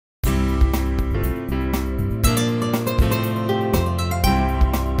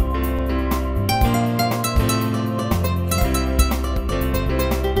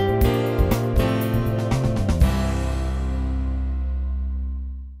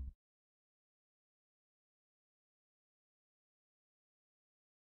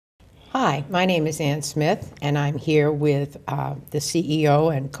Hi, my name is Ann Smith, and I'm here with the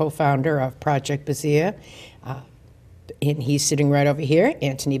CEO and co-founder of Project Bazia, and he's sitting right over here,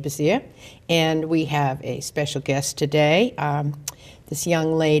 Antoni Bazia, and we have a special guest today. This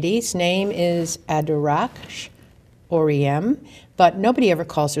young lady's name is Adokorac, Oryem, but nobody ever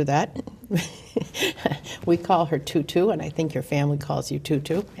calls her that. We call her Tutu, and I think your family calls you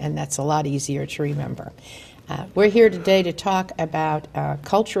Tutu, and that's a lot easier to remember. We're here today to talk about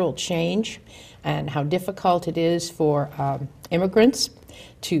cultural change and how difficult it is for immigrants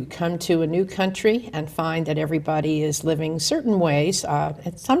to come to a new country and find that everybody is living certain ways,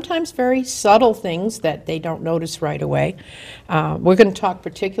 and sometimes very subtle things that they don't notice right away. We're going to talk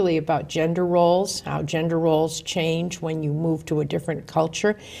particularly about gender roles, how gender roles change when you move to a different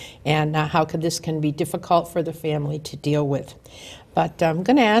culture, and how this can be difficult for the family to deal with. But I'm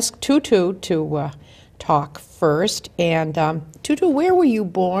going to ask Tutu to talk first. And Tutu, where were you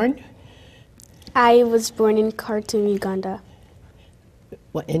born? I was born in Khartoum, Uganda.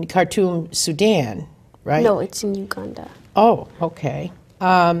 In Khartoum, Sudan, right? No, it's in Uganda. Oh, okay.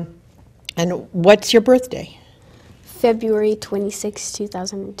 And what's your birthday? February 26,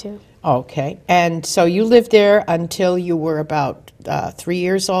 2002. Okay. And so you lived there until you were about 3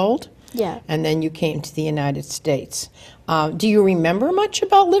 years old? Yeah. And then you came to the United States. Do you remember much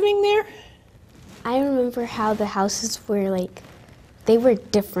about living there? I remember how the houses were they were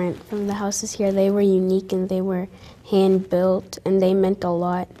different from the houses here. They were unique and they were hand-built, and they meant a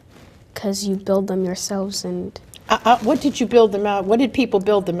lot because you build them yourselves. And what did you build them out? What did people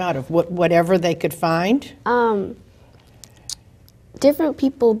build them out of? Whatever they could find? Different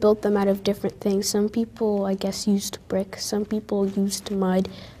people built them out of different things. Some people, I guess, used brick. Some people used mud.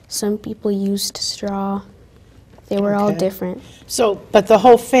 Some people used straw. They were all different. So, but the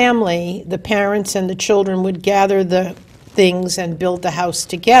whole family, the parents and the children, would gather the things and build the house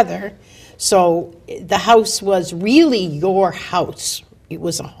together. So the house was really your house. It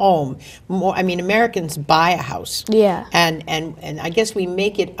was a home. I mean, Americans buy a house. Yeah. And I guess we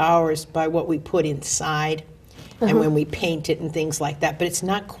make it ours by what we put inside and when we paint it and things like that. But it's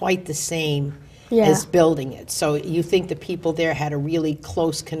not quite the same as building it. So you think the people there had a really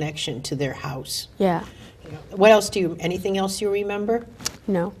close connection to their house. Yeah. What else anything else you remember?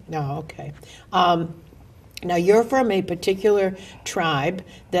 No. No, okay. Now you're from a particular tribe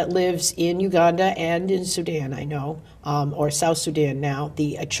that lives in Uganda and in Sudan, I know, or South Sudan now,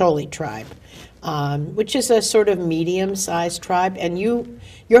 the Acholi tribe, which is a sort of medium-sized tribe, and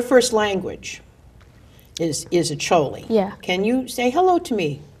your first language is Acholi. Yeah. Can you say hello to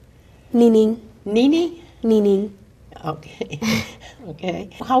me? Nining. Nini? Nining. Okay. Okay.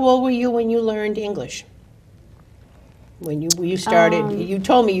 How old were you when you learned English? When you started, you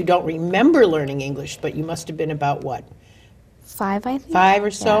told me you don't remember learning English, but you must have been about what? 5, I think. 5 or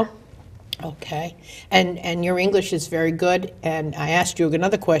so? Yeah. Okay. And your English is very good. And I asked you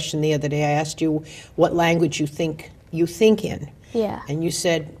another question the other day. I asked you what language you think in. Yeah. And you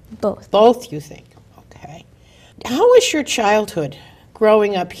said? Both. Both, you think. Okay. How was your childhood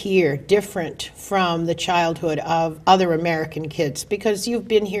growing up here different from the childhood of other American kids? Because you've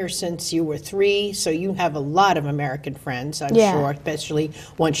been here since you were 3, so you have a lot of American friends, I'm sure, especially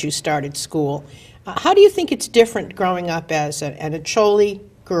once you started school. How do you think it's different growing up as an Acholi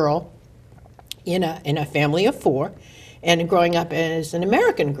girl in a family of 4 and growing up as an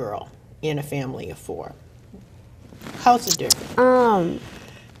American girl in a family of 4? How's it different?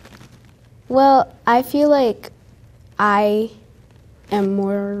 Well, I feel like I am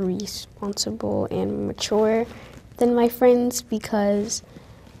more responsible and mature than my friends because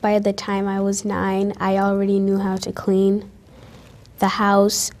by the time I was 9, I already knew how to clean the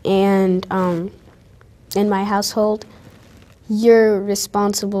house. And in my household, you're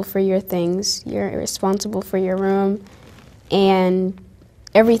responsible for your things. You're responsible for your room, and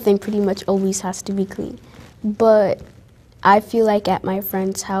everything pretty much always has to be clean. But I feel like at my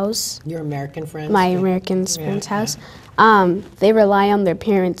friend's house, your American friends? My American friend's house, they rely on their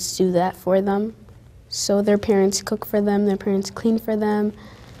parents to do that for them. So their parents cook for them, their parents clean for them,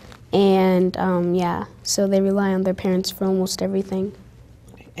 and so they rely on their parents for almost everything.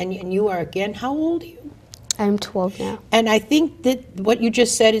 And you are, again, how old are you? I'm 12 now. And I think that what you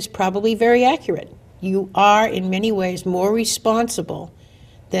just said is probably very accurate. You are, in many ways, more responsible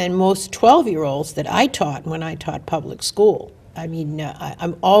than most 12-year-olds that I taught when I taught public school. I mean,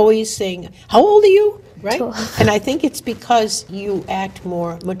 I'm always saying, how old are you, right? 12. And I think it's because you act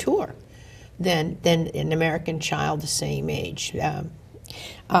more mature than an American child the same age,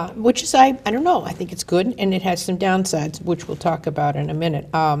 which is, I don't know, I think it's good, and it has some downsides, which we'll talk about in a minute.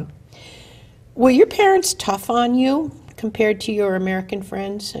 Were your parents tough on you? compared to your American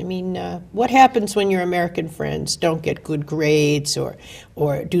friends? I mean, what happens when your American friends don't get good grades or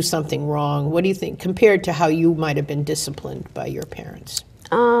do something wrong? What do you think compared to how you might have been disciplined by your parents?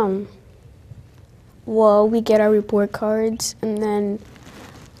 Well, we get our report cards, and then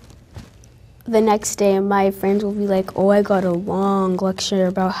the next day my friends will be like, oh, I got a long lecture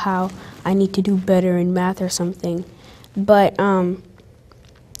about how I need to do better in math or something. But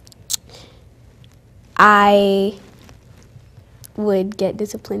I would get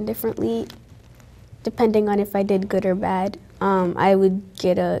disciplined differently depending on if I did good or bad. I would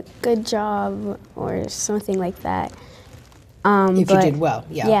get a good job or something like that. If you did well,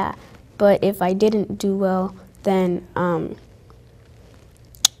 yeah. Yeah, but if I didn't do well, then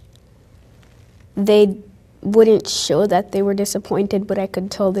they wouldn't show that they were disappointed, but I could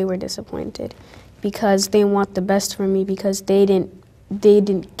tell they were disappointed because they want the best for me because they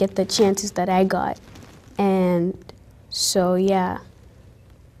didn't get the chances that I got. And so, yeah.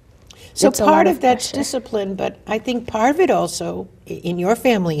 So It's a part lot of of that's pressure. discipline, but I think part of it also, in your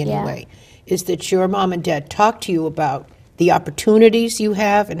family anyway, is that your mom and dad talk to you about the opportunities you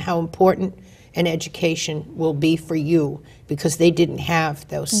have and how important an education will be for you because they didn't have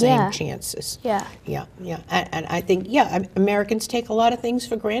those same Yeah. chances. Yeah. Yeah, yeah. And I think, Americans take a lot of things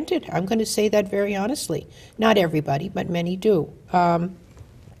for granted. I'm going to say that very honestly. Not everybody, but many do. Now,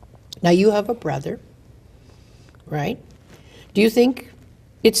 you have a brother, right? Do you think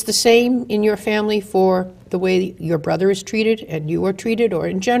it's the same in your family for the way your brother is treated and you are treated, or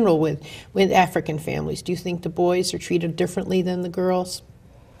in general with African families? Do you think the boys are treated differently than the girls?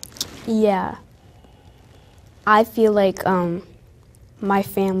 Yeah. I feel like my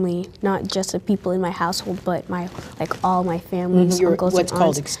family, not just the people in my household, but all my families, Your, uncles what's and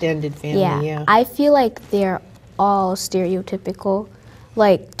called aunts. extended family, yeah. I feel like they're all stereotypical.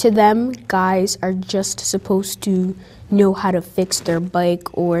 Like, to them, guys are just supposed to know how to fix their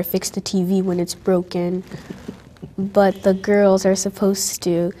bike or fix the TV when it's broken. But the girls are supposed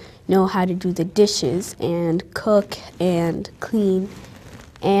to know how to do the dishes and cook and clean.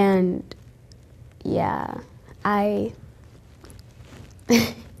 And yeah,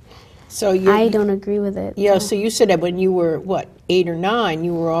 So you I don't agree with it. Yeah, so you said that when you were, what, 8 or 9,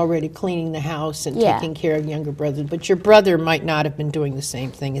 you were already cleaning the house and Yeah. taking care of younger brothers, but your brother might not have been doing the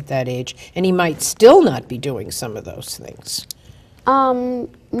same thing at that age, and he might still not be doing some of those things.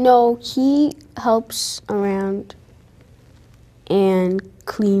 No, he helps around and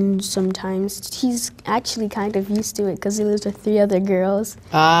cleans sometimes. He's actually kind of used to it because he lives with 3 other girls.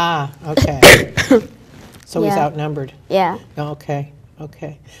 Ah, okay. So he's Yeah. outnumbered. Yeah. Okay,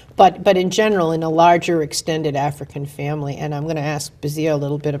 okay. But in general, in a larger extended African family, and I'm going to ask Bazia a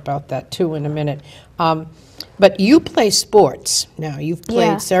little bit about that too in a minute, but you play sports now. You've played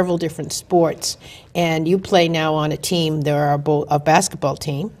Yeah. several different sports, and you play now on a team. There are a basketball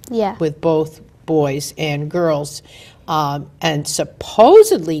team Yeah. with both boys and girls, and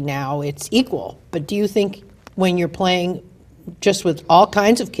supposedly now it's equal. But do you think when you're playing just with all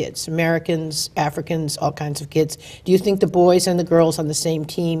kinds of kids, Americans, Africans, all kinds of kids, do you think the boys and the girls on the same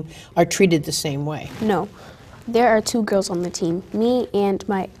team are treated the same way? No. There are 2 girls on the team, me and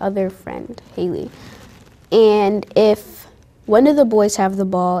my other friend, Haley. And if one of the boys have the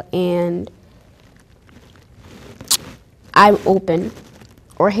ball and I'm open,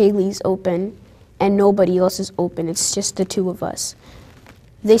 or Haley's open, and nobody else is open, it's just the 2 of us,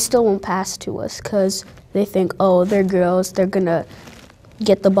 they still won't pass to us because they think, oh, they're girls, they're gonna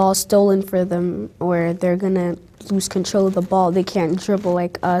get the ball stolen for them, or they're gonna lose control of the ball. They can't dribble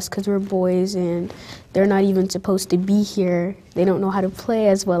like us because we're boys and they're not even supposed to be here. They don't know how to play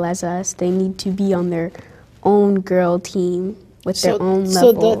as well as us. They need to be on their own girl team with their own So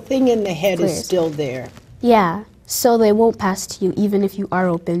level. the thing in the head is players. still there. Yeah, so they won't pass to you even if you are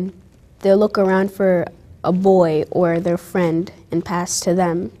open. They'll look around for a boy or their friend and pass to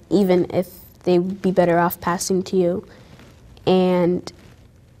them, even if they would be better off passing to you. And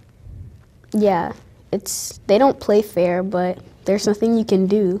yeah, they don't play fair, but there's nothing you can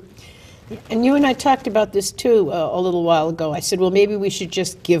do. And you and I talked about this too a little while ago. I said, well, maybe we should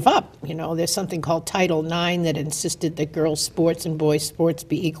just give up. You know, there's something called Title IX that insisted that girls' sports and boys' sports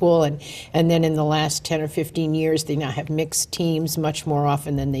be equal. And then in the last 10 or 15 years, they now have mixed teams much more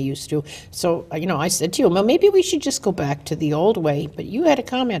often than they used to. So, I said to you, well, maybe we should just go back to the old way. But you had a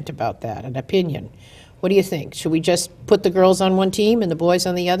comment about that, an opinion. What do you think? Should we just put the girls on one team and the boys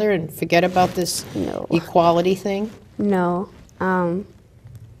on the other and forget about this No. equality thing? No.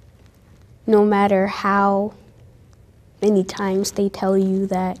 No matter how many times they tell you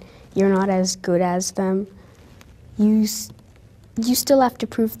that you're not as good as them, you you still have to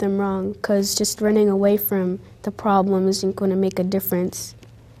prove them wrong, because just running away from the problem isn't going to make a difference.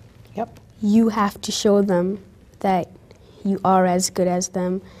 Yep. You have to show them that you are as good as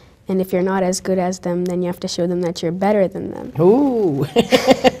them, and if you're not as good as them, then you have to show them that you're better than them. Ooh.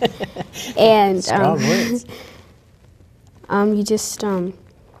 And Strong words. you just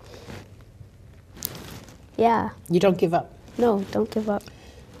yeah, You don't give up. no, don't give up.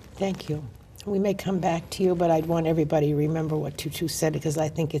 Thank you. We may come back to you, but I'd want everybody to remember what Tutu said, because I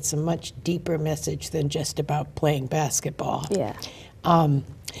think it's a much deeper message than just about playing basketball. Yeah.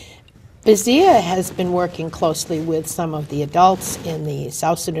 Bazia has been working closely with some of the adults in the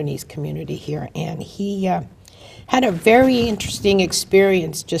South Sudanese community here, and he had a very interesting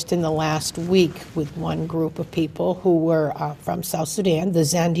experience just in the last week with one group of people who were from South Sudan, the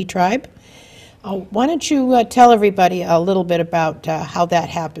Zandi tribe. Why don't you tell everybody a little bit about how that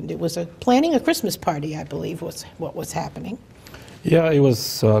happened? It was planning a Christmas party, I believe, was what was happening. Yeah, it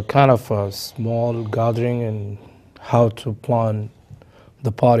was kind of a small gathering and how to plan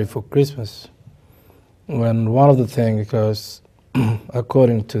the party for Christmas. And one of the things, because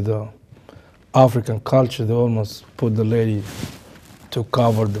according to the African culture, they almost put the lady to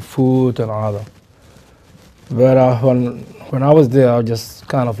cover the food and other. But when I was there, I was just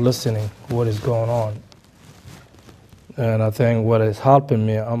kind of listening what is going on. And I think what is helping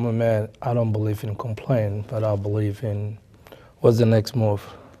me, I'm a man, I don't believe in complaining, but I believe in what's the next move.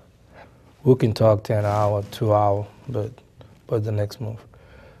 We can talk 10 hours, 2 hours, but what's the next move?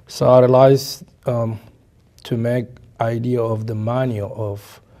 So I realized to make idea of the manual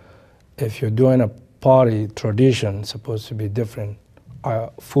of if you're doing a party tradition, it's supposed to be different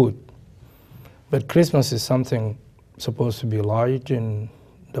food. But Christmas is something supposed to be large, and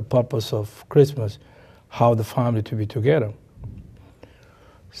the purpose of Christmas, how the family to be together.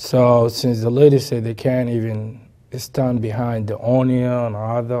 So since the ladies say they can't even stand behind the onion and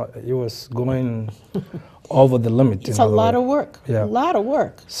other, it was going over the limit. It's a lot of work, yeah. A lot of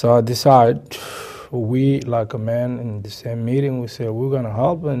work. So I decided, we like a man in the same meeting, we said we're going to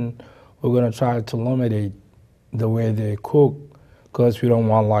help and we're going to try to eliminate the way they cook, because we don't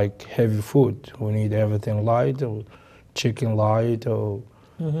want like heavy food. We need everything light, or chicken light, or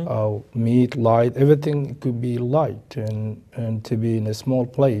meat light. Everything could be light and to be in a small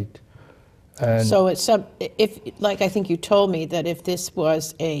plate. And So it's if, like I think you told me, that if this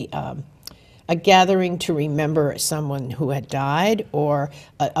was a gathering to remember someone who had died, or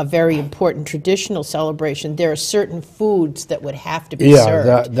a very important traditional celebration, there are certain foods that would have to be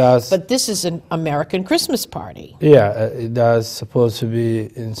served. That's, but this is an American Christmas party. yeah, that's supposed to be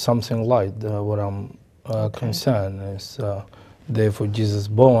in something light. What I'm concerned is day for Jesus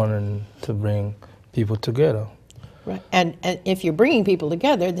born, and to bring people together. Right. And if you're bringing people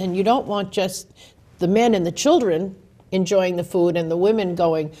together, then you don't want just the men and the children enjoying the food and the women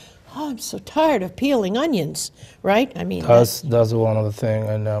going, oh, I'm so tired of peeling onions, right? I mean, That's one of the things,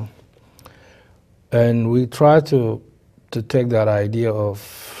 and we try to take that idea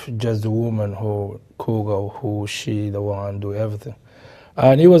of just the woman who cook, or who she the one do everything.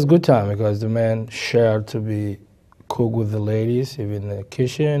 And it was good time, because the men shared to be cook with the ladies, even in the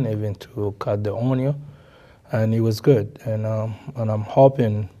kitchen, even to cut the onion, and it was good. And I'm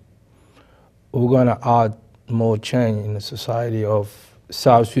hoping we're gonna add more change in the society of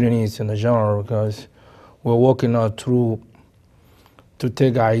South Sudanese in general, because we're working out through to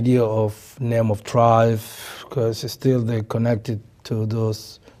take idea of name of tribe, because still they're connected to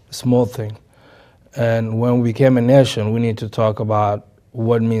those small things. And when we became a nation, we need to talk about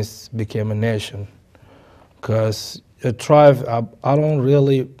what means became a nation. Because a tribe, I don't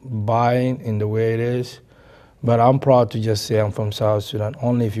really buy in the way it is, but I'm proud to just say I'm from South Sudan.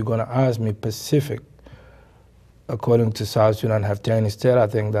 Only if you're gonna ask me Pacific, according to South Sudan have 10 states, I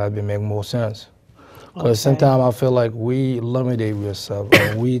think that would make more sense. Because sometimes I feel like we limited ourselves,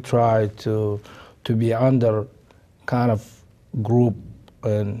 or we try to be under kind of group.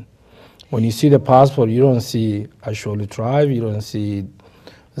 And when you see the passport, you don't see Asholi tribe, you don't see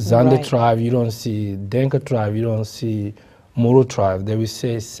Zanda tribe, you don't see Denka tribe, you don't see Muru tribe. They will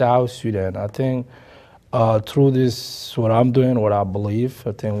say South Sudan. I think through this, what I'm doing, what I believe,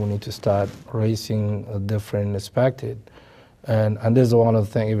 I think we need to start raising a different perspective. And there's one other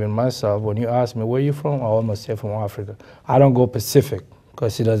thing, even myself, when you ask me, where you from? I almost say from Africa. I don't go Pacific,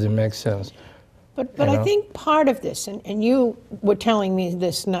 because it doesn't make sense. But I think part of this, and you were telling me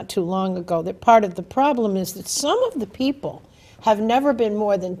this not too long ago, that part of the problem is that some of the people have never been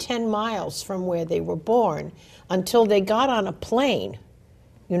more than 10 miles from where they were born until they got on a plane,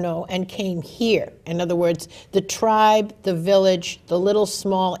 you know, and came here. In other words, the tribe, the village, the little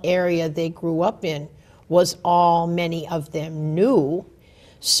small area they grew up in was all many of them knew.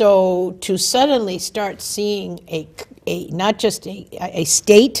 So to suddenly start seeing not just a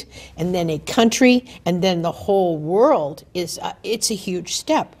state and then a country and then the whole world it's a huge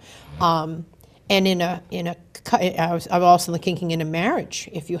step. And I'm also thinking in a marriage,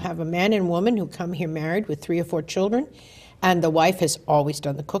 if you have a man and woman who come here married with 3 or 4 children, and the wife has always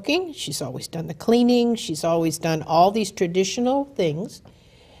done the cooking, she's always done the cleaning, she's always done all these traditional things.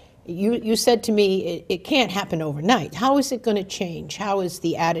 You said to me, it can't happen overnight. How is it going to change? How is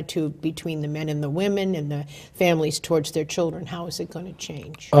the attitude between the men and the women and the families towards their children, how is it going to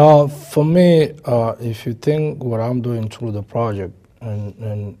change? For me, if you think what I'm doing through the project,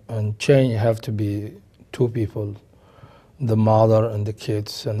 and change have to be 2 people, the mother and the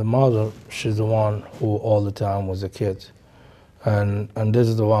kids. And the mother, she's the one who all the time was the kids. And this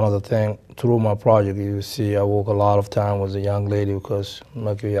is the one other thing, through my project, you see I work a lot of time with a young lady because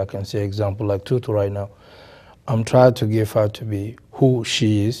maybe I can say example like Tutu right now. I'm trying to give her to be who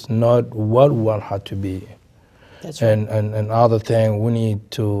she is, not what we want her to be. That's right. And other thing, we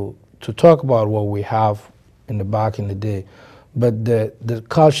need to talk about what we have in the back in the day. But the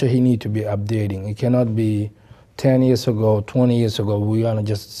culture, he need to be updating. It cannot be 10 years ago, 20 years ago, we want to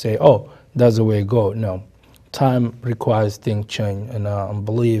just say, oh, that's the way it goes. No. Time requires things change, and I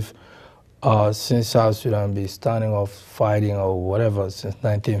believe since South Sudan be starting off fighting or whatever since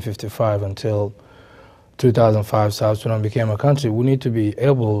 1955 until 2005 South Sudan became a country, we need to be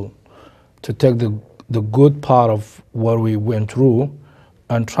able to take the good part of what we went through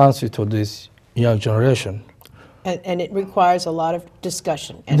and transfer to this young generation. And it requires a lot of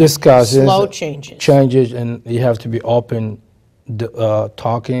discussion and Discussions, slow changes. Changes, and you have to be open,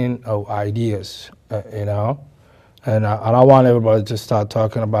 talking of ideas. You know, and I want everybody to start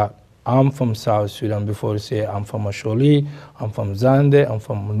talking about, I'm from South Sudan before you say I'm from Asholi, I'm from Zande, I'm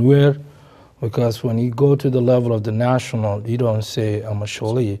from Nuer, because when you go to the level of the national, you don't say I'm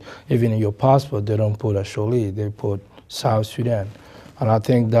Asholi. Even in your passport, they don't put Asholi, they put South Sudan. And I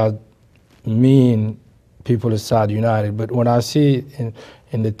think that mean people start united. But when I see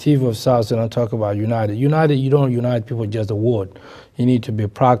in the TV of South Sudan talk about united, you don't unite people just a word. You need to be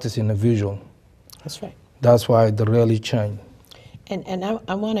practicing the visual. That's right. That's why they really change. And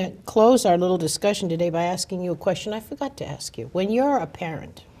I want to close our little discussion today by asking you a question I forgot to ask you. When you're a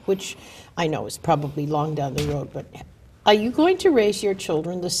parent, which I know is probably long down the road, but are you going to raise your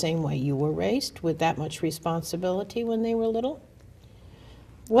children the same way you were raised, with that much responsibility when they were little?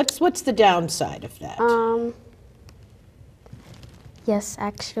 What's the downside of that? Yes,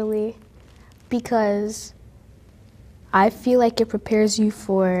 actually, because I feel like it prepares you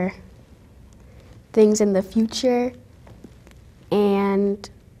for things in the future, and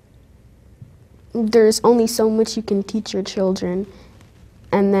there's only so much you can teach your children,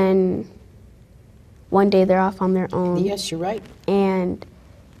 and then one day they're off on their own. Yes, you're right. And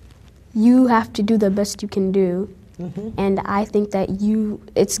you have to do the best you can do. Mm-hmm. And I think that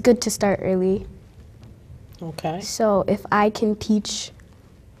it's good to start early. Okay. So if I can teach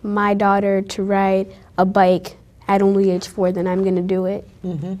my daughter to ride a bike at only age 4, then I'm going to do it.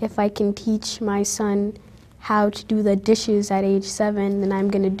 Mm-hmm. If I can teach my son how to do the dishes at age 7, then I'm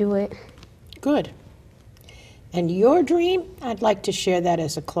going to do it. Good. And your dream, I'd like to share that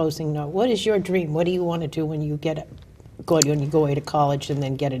as a closing note. What is your dream? What do you want to do when you go away to college and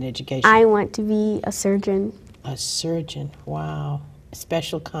then get an education? I want to be a surgeon. A surgeon, wow. A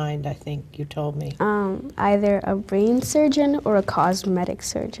special kind, I think you told me. Either a brain surgeon or a cosmetic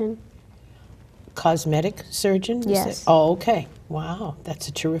surgeon. Cosmetic surgeon? Yes. Oh, okay. Wow, that's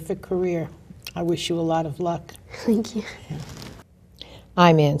a terrific career. I wish you a lot of luck. Thank you. Yeah.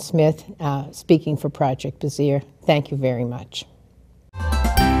 I'm Ann Smith, speaking for Project Bazia. Thank you very much.